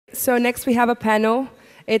So next we have a panel.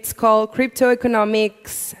 It's called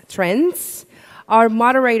Cryptoeconomics Trends. Our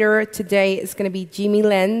moderator today is going to be Jimmie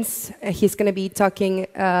Lenz. He's going to be talking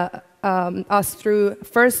us through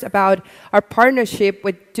first about our partnership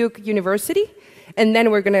with Duke University, and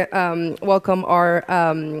then we're going to welcome our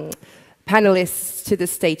panelists to the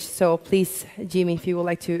stage. So please, Jimmie, if you would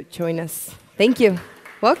like to join us. Thank you.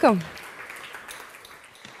 Welcome.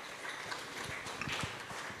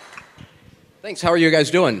 Thanks. How are you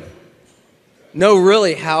guys doing? No,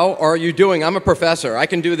 really, how are you doing? I'm a professor. I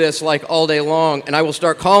can do this like all day long, and I will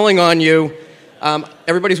start calling on you.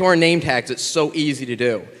 Everybody's wearing name tags. It's so easy to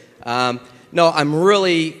do. No, I'm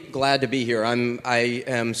really glad to be here. I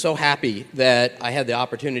am so happy that I had the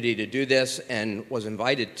opportunity to do this and was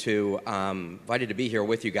invited to be here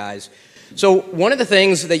with you guys. So one of the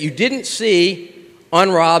things that you didn't see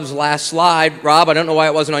on Rob's last slide, Rob, I don't know why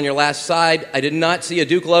it wasn't on your last slide, I did not see a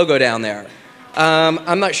Duke logo down there.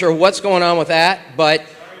 I'm not sure what's going on with that, but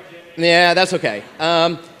yeah, that's okay.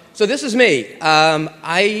 So this is me.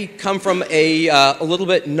 I come from a little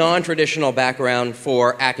bit non-traditional background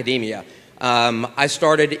for academia. I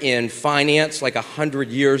started in finance like 100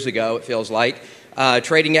 years ago, it feels like,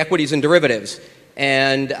 trading equities and derivatives,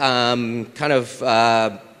 and kind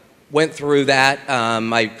of went through that.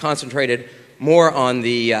 I concentrated more on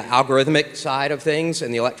the algorithmic side of things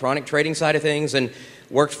and the electronic trading side of things, and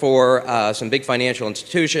worked for some big financial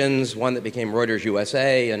institutions, one that became Reuters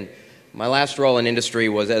USA, and my last role in industry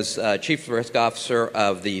was as Chief Risk Officer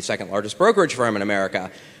of the second largest brokerage firm in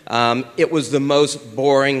America. It was the most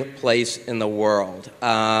boring place in the world.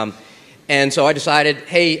 And so I decided,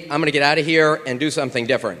 hey, I'm going to get out of here and do something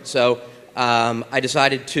different. So I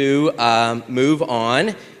decided to move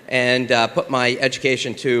on and put my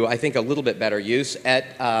education to, I think, a little bit better use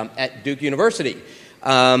at Duke University.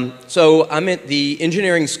 So I'm at the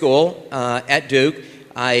engineering school at Duke.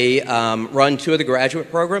 I run two of the graduate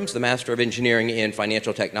programs, the Master of Engineering in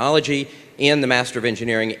Financial Technology and the Master of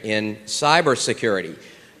Engineering in Cybersecurity.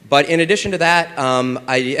 But in addition to that,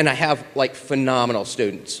 I have like phenomenal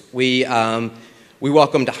students. We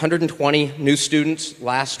welcomed 120 new students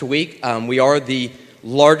last week. We are the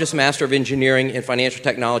largest Master of Engineering in Financial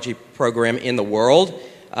Technology program in the world.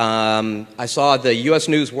 I saw the U.S.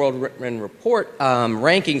 News World Report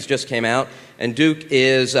rankings just came out, and Duke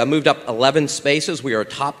is moved up 11 spaces. We are a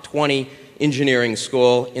top 20 engineering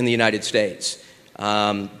school in the United States.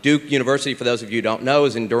 Duke University, for those of you who don't know,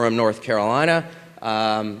 is in Durham, North Carolina.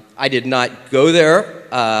 I did not go there.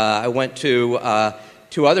 I went to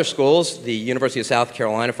two other schools, the University of South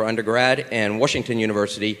Carolina for undergrad and Washington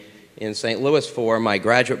University in St. Louis for my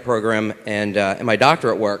graduate program and my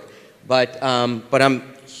doctorate work. But I'm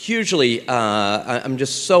hugely, I'm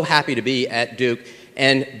just so happy to be at Duke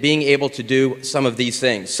and being able to do some of these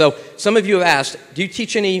things. So some of you have asked, do you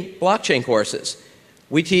teach any blockchain courses?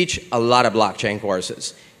 We teach a lot of blockchain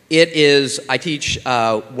courses. I teach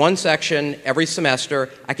one section every semester.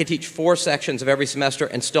 I could teach 4 sections of every semester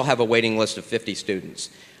and still have a waiting list of 50 students.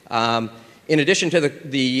 In addition to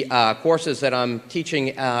the courses that I'm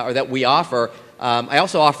teaching or that we offer, I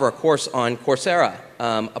also offer a course on Coursera,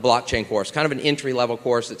 a blockchain course, kind of an entry-level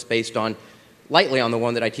course that's based on, lightly on the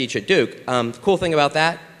one that I teach at Duke. The cool thing about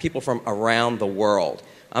that, people from around the world.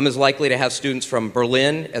 I'm as likely to have students from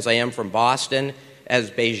Berlin as I am from Boston as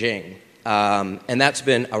Beijing. And that's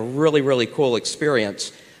been a really, really cool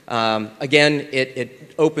experience. Again,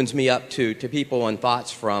 it opens me up to people and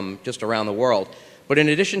thoughts from just around the world. But in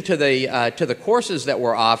addition to the courses that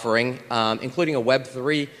we're offering, including a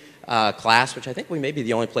Web3 class, which I think we may be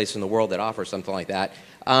the only place in the world that offers something like that,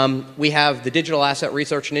 we have the Digital Asset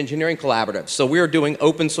Research and Engineering Collaborative. So we're doing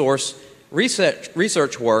open source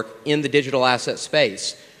research work in the digital asset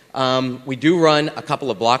space. We do run a couple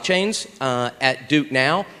of blockchains at Duke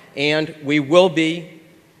now, and we will be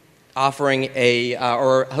offering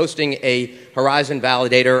or hosting a Horizen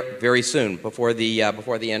validator very soon, before the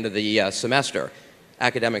end of the semester.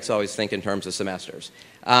 Academics always think in terms of semesters.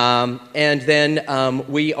 And then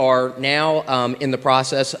we are now in the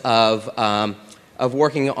process of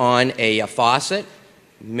working on a faucet.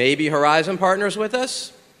 Maybe Horizen partners with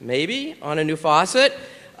us, maybe, on a new faucet,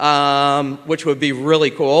 which would be really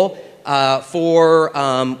cool for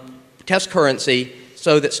test currency,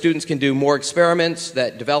 so that students can do more experiments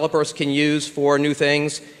that developers can use for new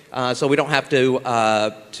things, so we don't have to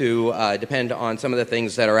depend on some of the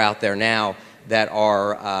things that are out there now that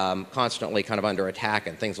are constantly kind of under attack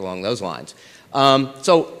and things along those lines.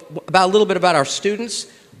 So a little bit about our students.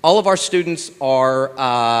 All of our students are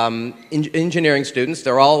engineering students.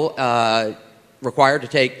 They're all required to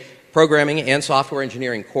take programming and software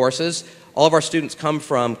engineering courses. all of our students come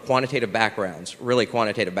from quantitative backgrounds, really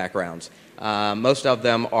quantitative backgrounds. Most of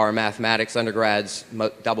them are mathematics undergrads,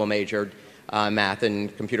 double majored, math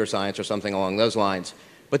and computer science or something along those lines.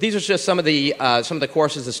 But these are just some of the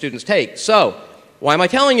courses the students take. So, why am I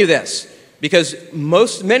telling you this? Because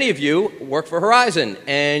many of you work for Horizen,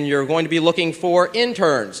 and you're going to be looking for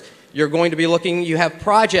interns. You're going to be you have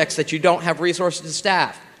projects that you don't have resources to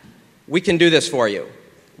staff. We can do this for you.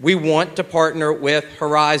 We want to partner with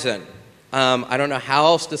Horizen. I don't know how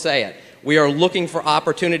else to say it. We are looking for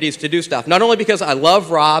opportunities to do stuff, not only because I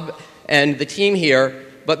love Rob and the team here,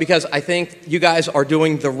 but because I think you guys are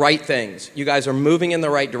doing the right things. You guys are moving in the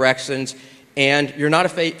right directions, and you're not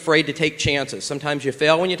afraid to take chances. Sometimes you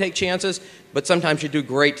fail when you take chances, but sometimes you do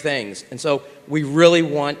great things. And so we really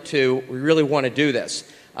want to do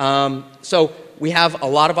this. So we have a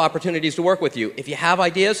lot of opportunities to work with you. If you have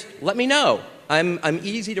ideas, let me know. I'm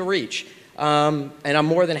easy to reach, and I'm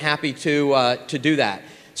more than happy to do that.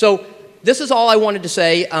 So this is all I wanted to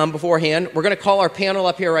say beforehand. We're going to call our panel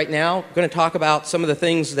up here right now. We're going to talk about some of the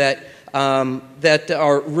things that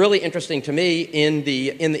are really interesting to me in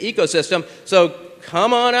the ecosystem. So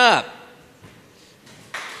come on up.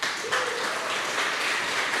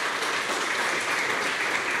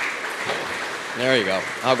 There you go.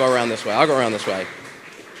 I'll go around this way.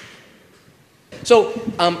 So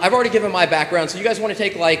I've already given my background. So you guys want to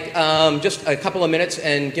take like just a couple of minutes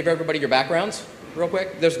and give everybody your backgrounds real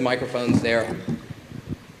quick? There's microphones there.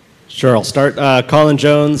 Sure, I'll start. Colin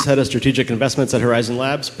Jones, head of strategic investments at Horizen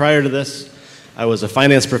Labs. Prior to this, I was a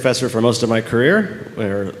finance professor for most of my career,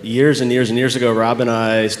 where years and years and years ago, Rob and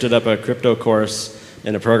I stood up a crypto course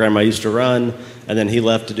in a program I used to run, and then he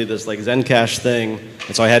left to do this like ZenCash thing,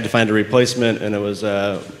 and so I had to find a replacement, and it was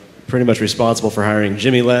pretty much responsible for hiring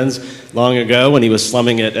Jimmie Lenz long ago when he was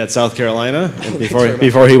slumming it at South Carolina, and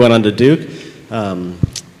before he went on to Duke.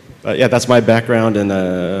 But yeah, that's my background,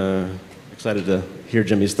 and excited to hear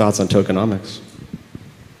Jimmie's thoughts on tokenomics.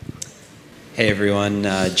 Hey everyone,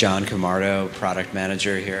 John Camardo, product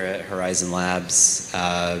manager here at Horizen Labs.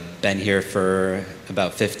 Been here for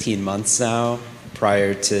about 15 months now.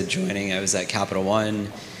 Prior to joining, I was at Capital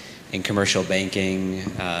One in commercial banking,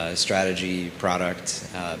 strategy, product,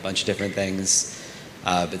 a bunch of different things.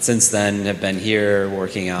 But since then, have been here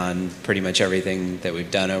working on pretty much everything that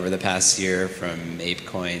we've done over the past year, from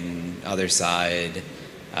ApeCoin, Other Side,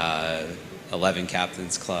 11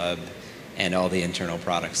 Captains Club, and all the internal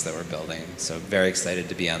products that we're building. So very excited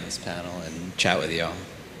to be on this panel and chat with you all.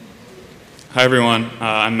 Hi everyone,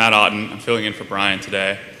 I'm Matt Otten. I'm filling in for Brian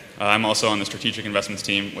today. I'm also on the strategic investments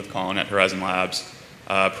team with Colin at Horizen Labs.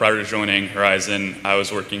 Prior to joining Horizen, I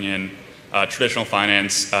was working in traditional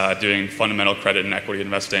finance, doing fundamental credit and equity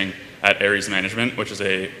investing at Ares Management, which is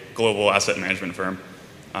a global asset management firm.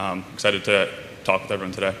 Excited to talk with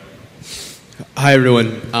everyone today. Hi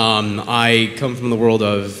everyone. I come from the world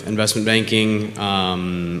of investment banking.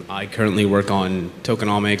 I currently work on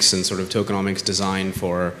tokenomics and sort of tokenomics design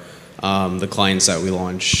for the clients that we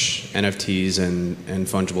launch NFTs and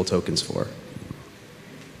fungible tokens for.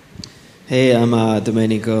 Hey, I'm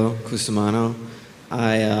Domenico Cusumano.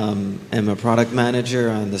 I am a product manager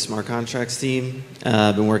on the smart contracts team.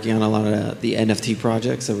 I've been working on a lot of the NFT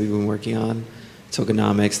projects that we've been working on,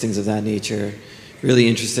 tokenomics, things of that nature. Really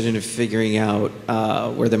interested in figuring out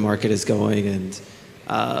where the market is going and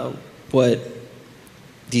what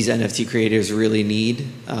these NFT creators really need,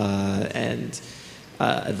 and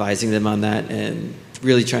advising them on that, and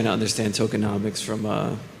really trying to understand tokenomics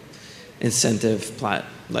from incentive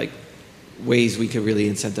ways we could really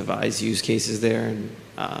incentivize use cases there. And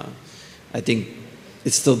I think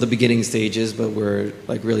it's still the beginning stages, but we're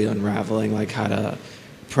like really unraveling like how to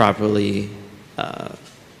properly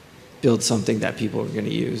build something that people are going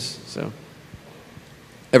to use. So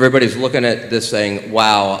Everybody's looking at this saying,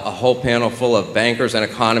 wow, a whole panel full of bankers and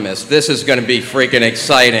economists. This is going to be freaking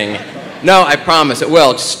exciting. No, I promise it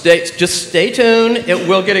will. Just stay tuned. It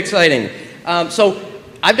will get exciting. So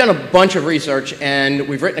I've done a bunch of research, and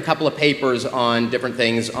we've written a couple of papers on different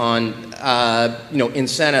things, on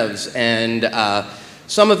incentives and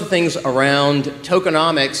some of the things around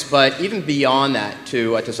tokenomics, but even beyond that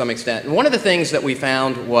to some extent. And one of the things that we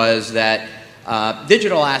found was that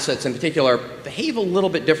digital assets in particular behave a little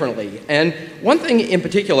bit differently. And one thing in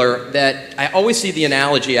particular that I always see the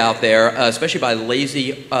analogy out there, especially by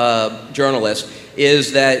lazy journalists,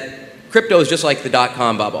 is that crypto is just like the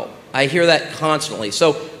dot-com bubble. I hear that constantly.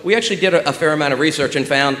 So we actually did a fair amount of research and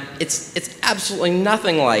found it's absolutely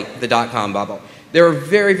nothing like the dot-com bubble. There are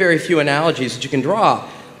very, very few analogies that you can draw.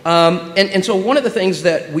 And so one of the things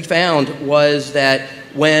that we found was that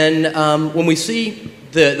when we see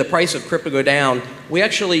the price of crypto go down, we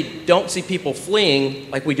actually don't see people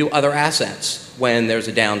fleeing like we do other assets when there's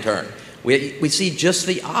a downturn. We see just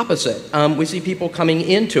the opposite. We see people coming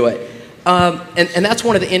into it. And that's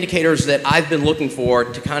one of the indicators that I've been looking for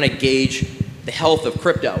to kind of gauge the health of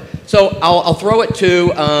crypto. So I'll throw it to,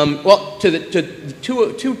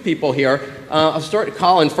 to two people here. I'll start with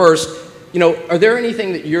Colin first. Are there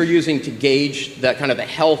anything that you're using to gauge that kind of the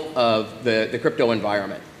health of the crypto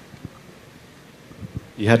environment?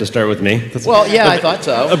 You had to start with me. Well, yeah, I thought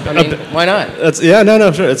so. I mean, why not?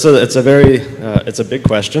 Sure. It's a big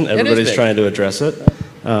question. Everybody's big. trying to address it.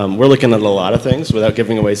 We're looking at a lot of things without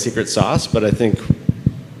giving away secret sauce, but I think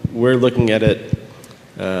we're looking at it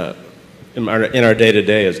in our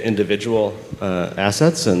day-to-day as individual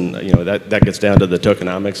assets, and that gets down to the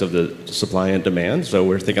tokenomics of the supply and demand. So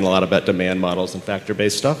we're thinking a lot about demand models and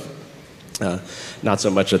factor-based stuff. Not so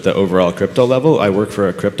much at the overall crypto level. I work for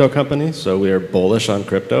a crypto company, so we are bullish on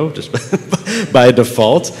crypto just by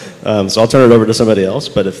default. So I'll turn it over to somebody else,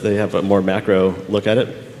 but if they have a more macro look at it,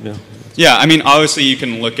 Yeah, I mean, obviously you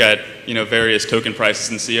can look at various token prices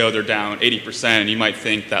and see, oh, they're down 80%, and you might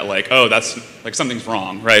think that that's something's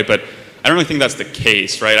wrong, right? But I don't really think that's the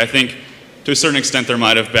case, right? I think to a certain extent there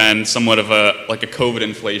might have been somewhat of a COVID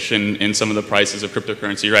inflation in some of the prices of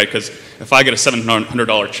cryptocurrency, right? Because if I get a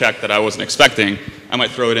 $700 check that I wasn't expecting, I might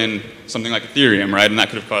throw it in something like Ethereum, right? And that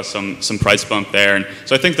could have caused some price bump there. And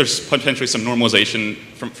so I think there's potentially some normalization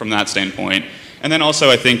from that standpoint. And then also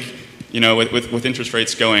I think, with interest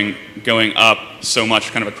rates going up so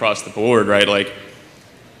much kind of across the board, right?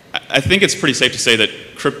 I think it's pretty safe to say that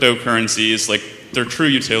cryptocurrencies, their true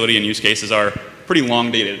utility and use cases are pretty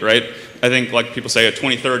long dated, right? I think people say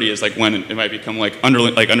 2030 is when it might become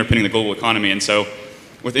underpinning the global economy. And so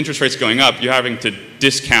with interest rates going up, you're having to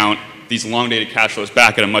discount these long dated cash flows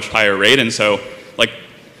back at a much higher rate. And so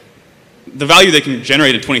the value they can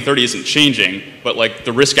generate in 2030 isn't changing, but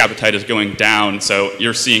the risk appetite is going down. So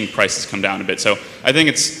you're seeing prices come down a bit. So I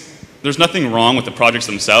think there's nothing wrong with the projects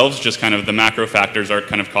themselves, just kind of the macro factors are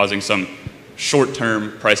kind of causing some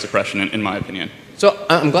short-term price depression in my opinion. So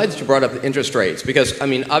I'm glad that you brought up the interest rates because, I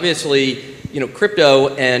mean, obviously,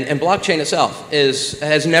 crypto and blockchain itself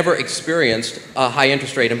has never experienced a high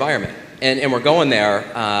interest rate environment. And we're going there,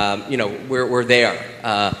 we're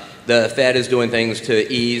there. The Fed is doing things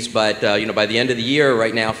to ease, but, by the end of the year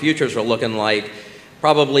right now, futures are looking like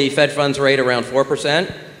probably Fed funds rate around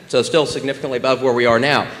 4%. So still significantly above where we are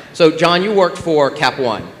now. So John, you worked for Cap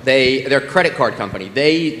One. They're a credit card company.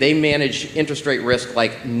 They manage interest rate risk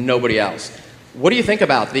like nobody else. What do you think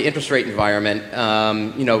about the interest rate environment,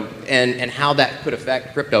 and how that could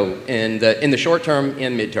affect crypto in the short term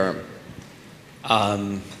and midterm?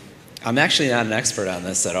 I'm actually not an expert on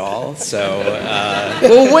this at all, so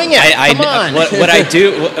we'll wing it. Come on.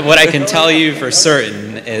 What I can tell you for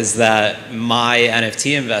certain is that my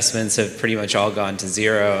NFT investments have pretty much all gone to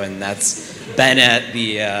zero, and that's been at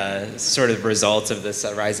the sort of result of this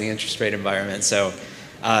rising interest rate environment. So.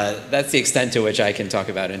 That's the extent to which I can talk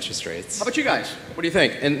about interest rates. How about you guys? What do you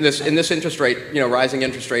think in this interest rate, rising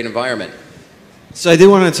interest rate environment? So I did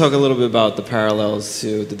want to talk a little bit about the parallels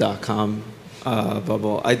to the dot-com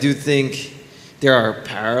bubble. I do think there are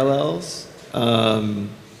parallels. The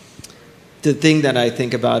thing that I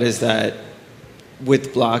think about is that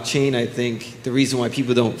with blockchain, I think the reason why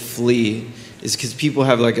people don't flee is because people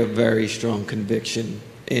have a very strong conviction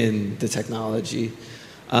in the technology.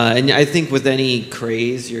 And I think with any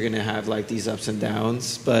craze, you're going to have these ups and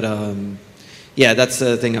downs. But yeah, that's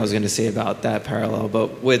the thing I was going to say about that parallel.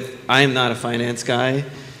 But I am not a finance guy,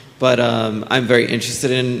 but I'm very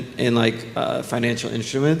interested in financial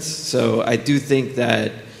instruments. So I do think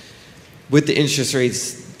that with the interest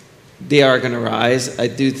rates, they are going to rise. I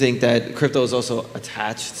do think that crypto is also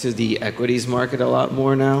attached to the equities market a lot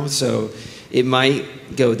more now. So it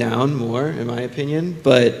might go down more, in my opinion.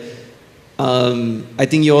 But I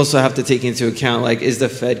think you also have to take into account, is the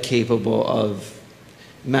Fed capable of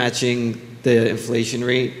matching the inflation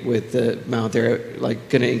rate with the amount they're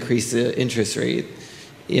going to increase the interest rate?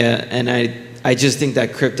 Yeah, and I just think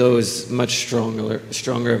that crypto is much stronger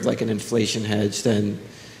of an inflation hedge than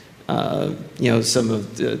some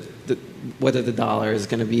of whether the dollar is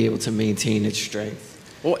going to be able to maintain its strength.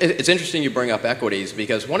 Well, it's interesting you bring up equities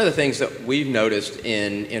because one of the things that we've noticed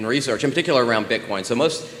in research, in particular around Bitcoin, so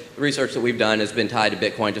most research that we've done has been tied to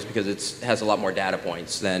Bitcoin just because it has a lot more data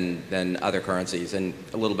points than other currencies and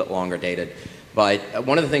a little bit longer dated. But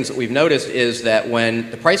one of the things that we've noticed is that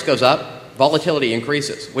when the price goes up, volatility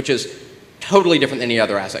increases, which is totally different than any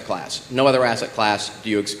other asset class. No other asset class do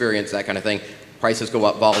you experience that kind of thing. Prices go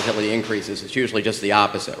up, volatility increases. It's usually just the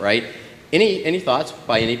opposite, right? Any thoughts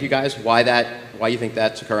by any of you guys why you think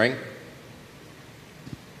that's occurring?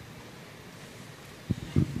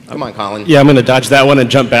 Come on, Colin. Yeah, I'm going to dodge that one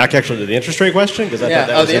and jump back actually to the interest rate question because I thought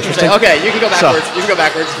that was the interest interesting. rate. Okay, you can go backwards. You can go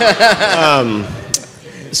backwards.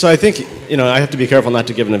 So I think, I have to be careful not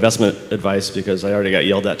to give an investment advice because I already got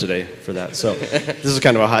yelled at today for that. So this is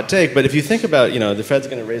kind of a hot take. But if you think about, the Fed's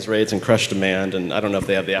going to raise rates and crush demand, and I don't know if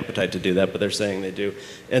they have the appetite to do that, but they're saying they do.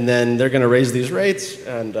 And then they're going to raise these rates.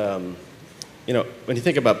 And, when you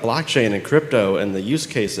think about blockchain and crypto and the use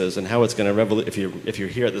cases and how it's going to if you're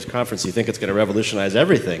here at this conference, you think it's going to revolutionize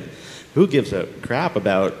everything. Who gives a crap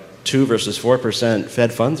about 2 versus 4%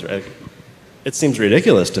 Fed funds rate? It seems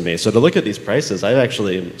ridiculous to me. So to look at these prices, I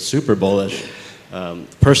actually am super bullish,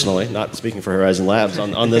 personally, not speaking for Horizen Labs,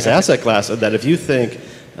 on this asset class, that if you think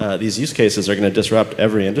these use cases are going to disrupt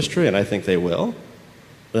every industry, and I think they will,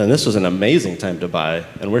 then this was an amazing time to buy.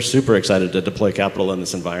 And we're super excited to deploy capital in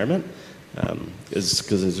this environment.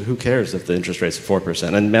 Because who cares if the interest rate's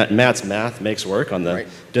 4%? And Matt's math makes work on the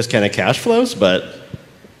discounted cash flows, but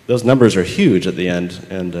those numbers are huge at the end.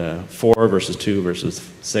 And 4 versus 2 versus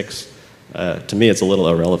 6. To me, it's a little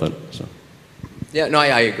irrelevant. So. Yeah, no,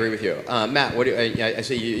 I agree with you. Matt, what do I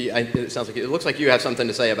see you, it sounds like, it looks like you have something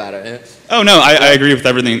to say about it. Oh, no, I agree with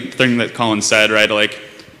everything that Colin said, right? Like,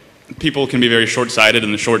 people can be very short-sighted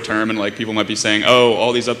in the short term, and like people might be saying, oh,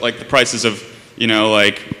 all these, like the prices of,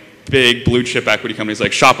 like big blue chip equity companies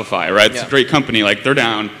like Shopify, right? It's a great company, like they're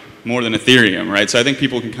down more than Ethereum, right? So I think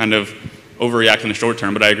people can kind of overreact in the short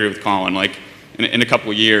term, but I agree with Colin. Like, in a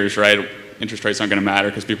couple of years, right, interest rates aren't going to matter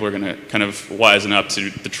because people are going to kind of wisen up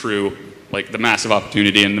to the true, like the massive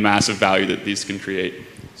opportunity and the massive value that these can create.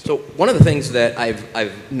 So one of the things that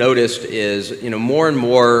I've noticed is, more and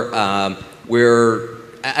more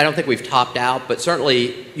I don't think we've topped out, but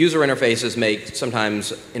certainly user interfaces make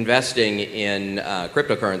sometimes investing in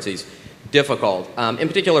cryptocurrencies difficult, in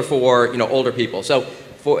particular for older people. So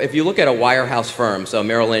if you look at a wirehouse firm, so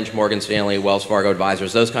Merrill Lynch, Morgan Stanley, Wells Fargo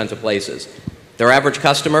Advisors, those kinds of places, their average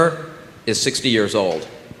customer is 60 years old.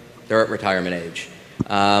 They're at retirement age.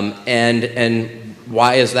 And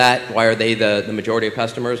why is that? Why are they the majority of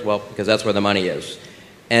customers? Well, because that's where the money is.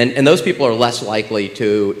 And those people are less likely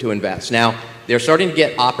to invest. Now, they're starting to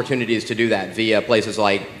get opportunities to do that via places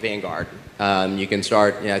like Vanguard. You can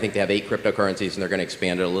start, I think they have 8 cryptocurrencies and they're going to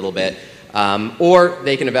expand it a little bit. Or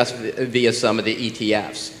they can invest via some of the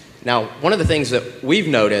ETFs. Now, one of the things that we've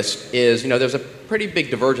noticed is, there's a pretty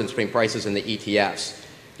big divergence between prices in the ETFs.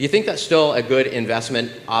 Do you think that's still a good investment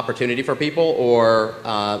opportunity for people or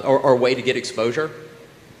a way to get exposure?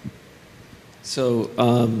 So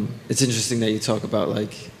it's interesting that you talk about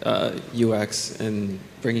UX and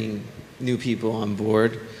bringing new people on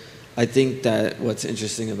board. I think that what's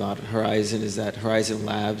interesting about Horizen is that Horizen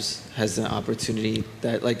Labs has an opportunity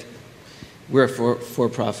that we're a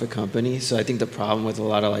for-profit company. So I think the problem with a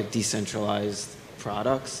lot of decentralized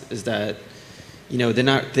products is that they're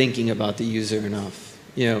not thinking about the user enough.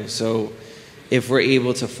 So if we're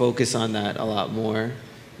able to focus on that a lot more,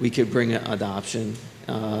 we could bring adoption.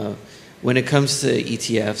 When it comes to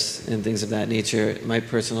ETFs and things of that nature, my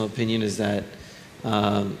personal opinion is that,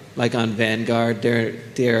 like on Vanguard,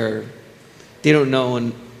 they don't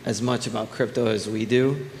know as much about crypto as we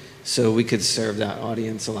do, so we could serve that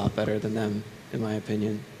audience a lot better than them, in my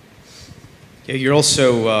opinion. Yeah, you're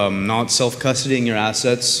also not self-custodying your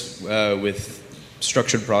assets with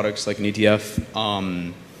structured products like an ETF,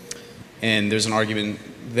 and there's an argument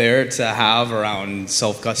there to have around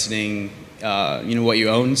self-custodying what you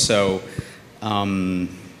own. So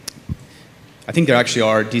I think there actually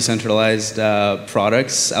are decentralized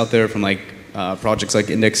products out there from projects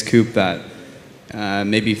like Index Coop that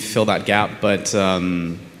maybe fill that gap, but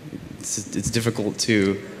it's difficult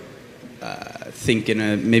to think in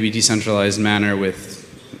a maybe decentralized manner with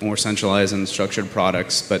more centralized and structured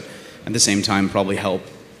products, but at the same time probably help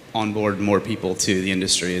onboard more people to the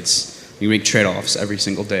industry. You make trade-offs every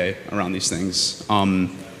single day around these things. And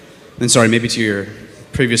sorry, maybe to your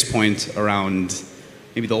previous point around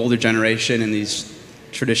maybe the older generation and these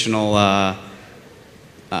traditional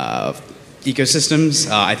ecosystems,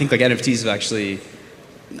 I think NFTs have actually,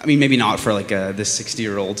 maybe not for this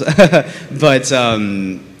 60-year-old, but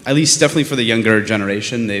at least definitely for the younger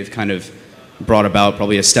generation, they've kind of brought about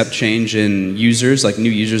probably a step change in users, new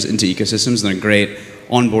users into ecosystems, and they're great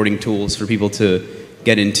onboarding tools for people to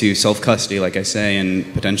get into self-custody, like I say,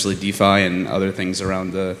 and potentially DeFi and other things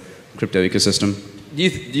around the crypto ecosystem. Do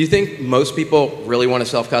you think most people really want to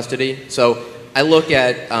self-custody? So I look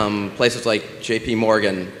at places like JP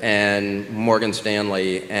Morgan and Morgan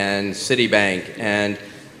Stanley and Citibank, and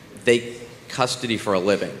they custody for a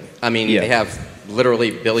living. They have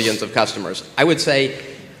literally billions of customers. I would say,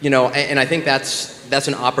 and I think that's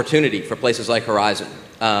an opportunity for places like Horizen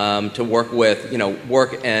to work with,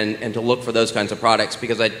 and to look for those kinds of products,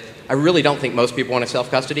 because I really don't think most people want to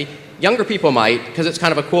self-custody. Younger people might, because it's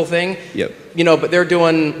kind of a cool thing. Yep. But they're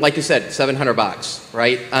doing, like you said, $700,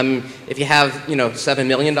 right? If you have, $7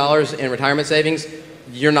 million in retirement savings,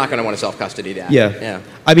 you're not going to want to self-custody that. Yeah. Yeah.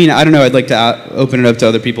 I mean, I don't know. I'd like to open it up to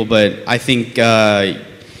other people, but I think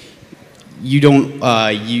you don't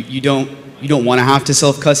want to have to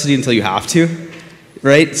self-custody until you have to,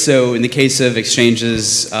 right? So in the case of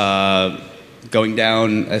exchanges going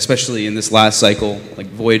down, especially in this last cycle, like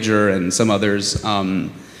Voyager and some others,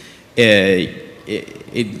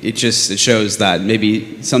 it just shows that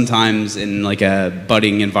maybe sometimes in like a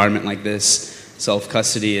budding environment like this,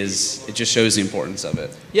 self-custody it just shows the importance of it.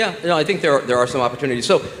 Yeah, I think there are some opportunities.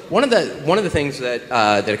 So one of the things that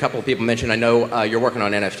a couple of people mentioned, I know you're working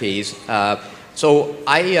on NFTs. So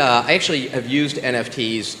I actually have used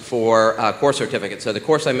NFTs for course certificates. So the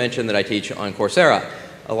course I mentioned that I teach on Coursera,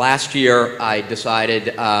 last year I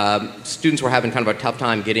decided students were having kind of a tough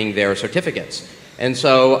time getting their certificates. And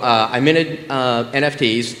so I minted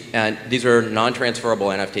NFTs, and these are non-transferable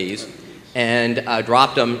NFTs, and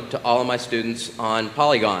dropped them to all of my students on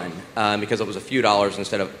Polygon because it was a few dollars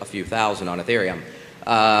instead of a few thousand on Ethereum.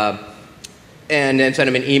 And then sent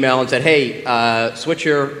them an email and said, hey, switch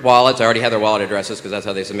your wallets. I already have their wallet addresses because that's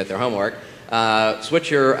how they submit their homework.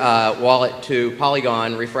 Switch your wallet to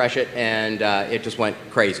Polygon, refresh it, and it just went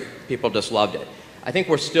crazy. People just loved it. I think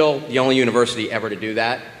we're still the only university ever to do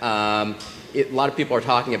that. A lot of people are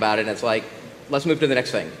talking about it, and it's like, let's move to the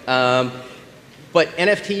next thing. But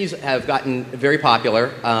NFTs have gotten very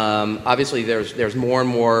popular. Obviously, there's more and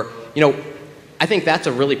more, I think that's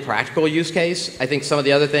a really practical use case. I think some of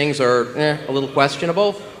the other things are a little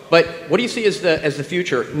questionable. But what do you see as the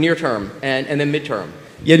future, near term and then midterm?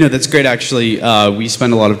 Yeah, no, that's great actually. We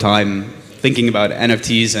spend a lot of time thinking about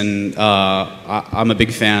NFTs, and I'm a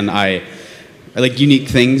big fan. I like unique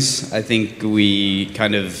things. I think we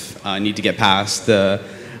kind of need to get past the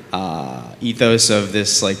ethos of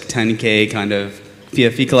this like 10K kind of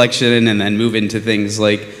fee collection and then move into things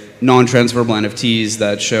like non-transferable NFTs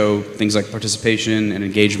that show things like participation and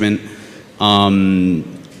engagement.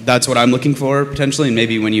 That's what I'm looking for potentially, and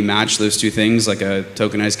maybe when you match those two things, like a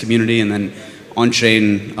tokenized community and then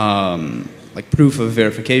on-chain like proof of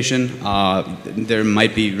verification, there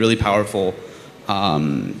might be really powerful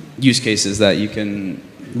use cases that you can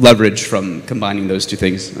leverage from combining those two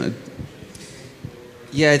things.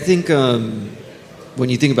 Yeah, I think when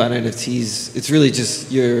you think about NFTs, it's really just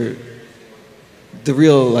the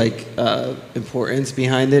real like importance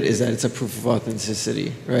behind it is that it's a proof of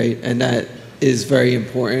authenticity, right? And that is very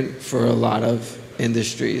important for a lot of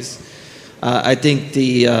industries. I think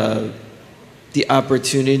the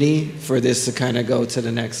opportunity for this to kind of go to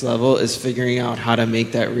the next level is figuring out how to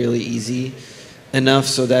make that really easy enough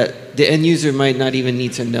so that the end user might not even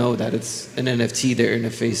need to know that it's an NFT they're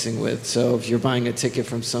interfacing with. So if you're buying a ticket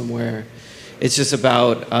from somewhere, it's just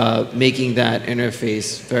about making that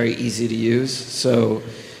interface very easy to use. So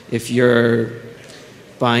if you're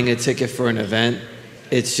buying a ticket for an event,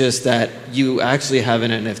 it's just that you actually have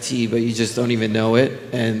an NFT, but you just don't even know it.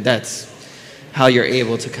 And that's how you're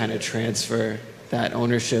able to kind of transfer that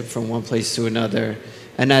ownership from one place to another.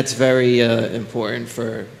 And that's very important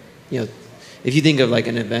for, if you think of like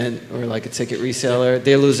an event or like a ticket reseller,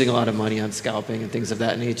 they're losing a lot of money on scalping and things of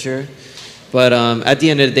that nature. But at the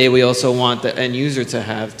end of the day, we also want the end user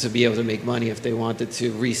to be able to make money if they wanted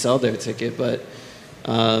to resell their ticket. But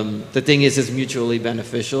the thing is, it's mutually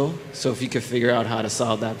beneficial. So if you could figure out how to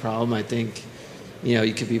solve that problem, I think,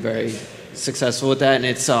 you could be very successful with that, and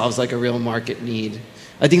it solves like a real market need.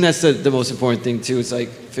 I think that's the most important thing too. It's like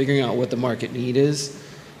figuring out what the market need is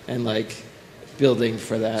and like building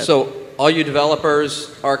for that. So all you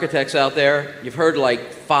developers, architects out there, you've heard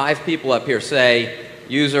like 5 people up here say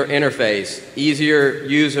user interface, easier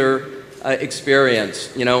user experience.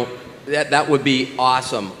 That would be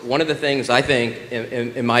awesome. One of the things I think,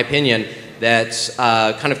 in my opinion, that's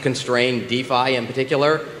kind of constrained DeFi in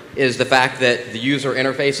particular is the fact that the user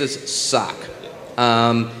interfaces suck.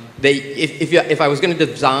 If I was going to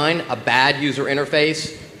design a bad user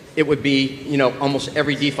interface, it would be almost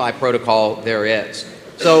every DeFi protocol there is.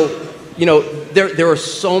 So there are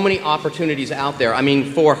so many opportunities out there. I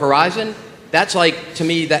mean, for Horizen, that's like, to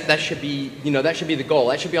me, that should be that should be the goal.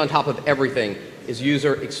 That should be on top of everything, is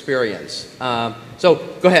user experience. So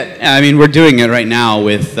go ahead. Yeah, I mean, we're doing it right now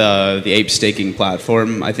with the ape staking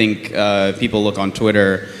platform. I think people look on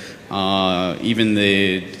Twitter, even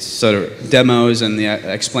the sort of demos and the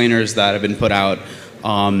explainers that have been put out,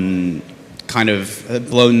 kind kind of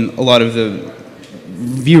blown a lot of the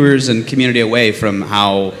viewers and community away from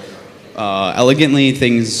how elegantly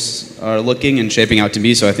things are looking and shaping out to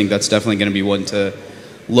be. So I think that's definitely going to be one to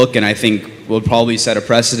look, and I think will probably set a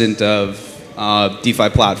precedent of DeFi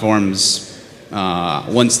platforms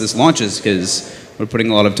once this launches, because we're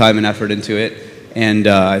putting a lot of time and effort into it, and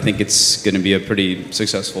I think it's going to be a pretty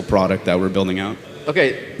successful product that we're building out.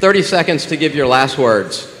 Okay, 30 seconds to give your last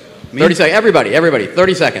words. 30 seconds, everybody,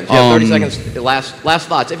 30 seconds. Yeah, 30 seconds, last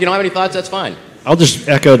thoughts. If you don't have any thoughts, that's fine. I'll just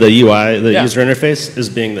echo the UI, the user interface, as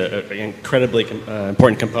being the incredibly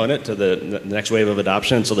important component to the next wave of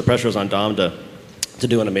adoption. So the pressure is on Dom to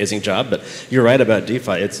do an amazing job. But you're right about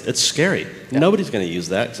DeFi. It's scary. Yeah. Nobody's going to use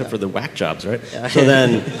that except for the whack jobs, right? Yeah. So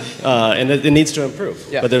then, and it needs to improve.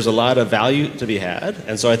 Yeah. But there's a lot of value to be had.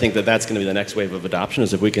 And so I think that that's going to be the next wave of adoption,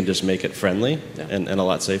 is if we can just make it friendly and a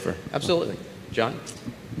lot safer. Absolutely. John?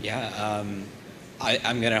 Yeah.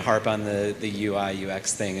 I'm going to harp on the UI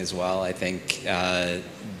UX thing as well. I think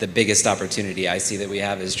the biggest opportunity I see that we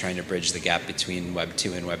have is trying to bridge the gap between Web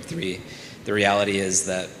 2 and Web 3. The reality is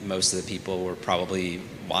that most of the people we probably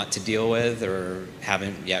want to deal with or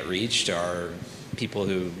haven't yet reached are people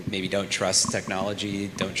who maybe don't trust technology,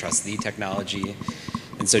 don't trust the technology.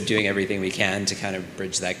 And so doing everything we can to kind of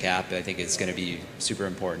bridge that gap, I think is going to be super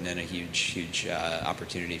important and a huge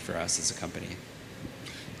opportunity for us as a company.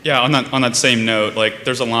 Yeah, on that same note, like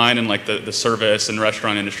there's a line in like the service and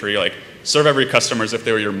restaurant industry, like serve every customer as if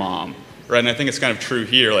they were your mom, right? And I think it's kind of true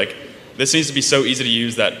here. Like this needs to be so easy to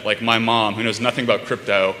use that like my mom, who knows nothing about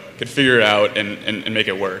crypto, could figure it out and make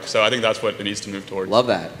it work. So I think that's what it needs to move towards. Love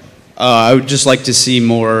that. I would just like to see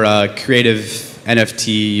more creative NFT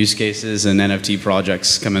use cases and NFT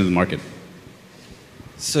projects come into the market.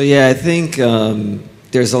 So yeah, I think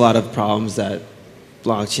there's a lot of problems that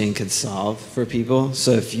blockchain could solve for people.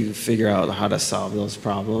 So if you figure out how to solve those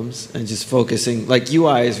problems and just focusing, like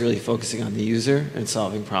UI is really focusing on the user and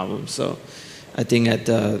solving problems. So I think at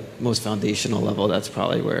the most foundational level, that's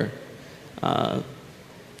probably where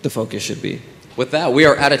the focus should be. With that, we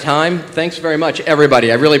are out of time. Thanks very much,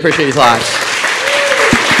 everybody. I really appreciate your thoughts.